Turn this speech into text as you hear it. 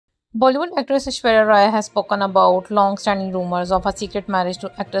Bollywood actress Aishwarya Rai has spoken about long-standing rumors of her secret marriage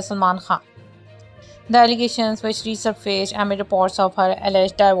to actor Salman Khan. The allegations, which resurfaced amid reports of her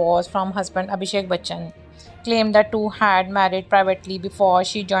alleged divorce from husband Abhishek Bachchan, claimed the two had married privately before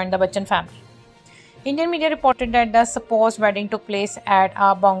she joined the Bachchan family. Indian media reported that the supposed wedding took place at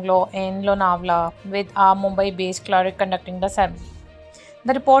a bungalow in Lonavala, with a Mumbai-based cleric conducting the ceremony.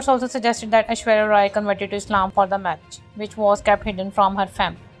 The reports also suggested that Aishwarya Rai converted to Islam for the marriage, which was kept hidden from her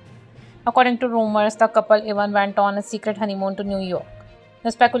family. According to rumors, the couple even went on a secret honeymoon to New York. The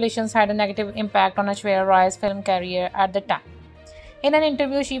speculations had a negative impact on Aishwarya Rai's film career at the time. In an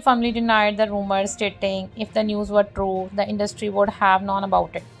interview, she firmly denied the rumors, stating if the news were true, the industry would have known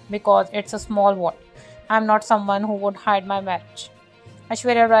about it because it's a small world. I'm not someone who would hide my marriage.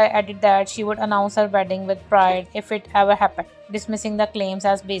 Aishwarya Rai added that she would announce her wedding with pride if it ever happened, dismissing the claims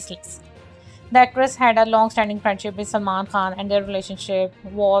as baseless. The actress had a long-standing friendship with Salman Khan, and their relationship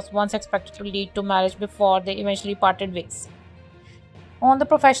was once expected to lead to marriage before they eventually parted ways. On the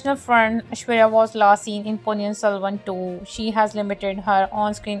professional front, Aishwarya was last seen in Ponniyin Selvan 2. She has limited her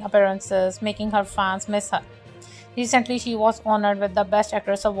on-screen appearances, making her fans miss her. Recently, she was honored with the Best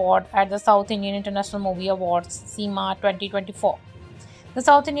Actress Award at the South Indian International Movie Awards (SEMA 2024). The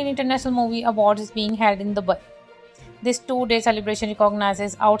South Indian International Movie Awards is being held in Dubai. This two-day celebration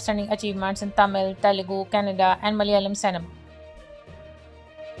recognizes outstanding achievements in Tamil, Telugu, Kannada, and Malayalam cinema.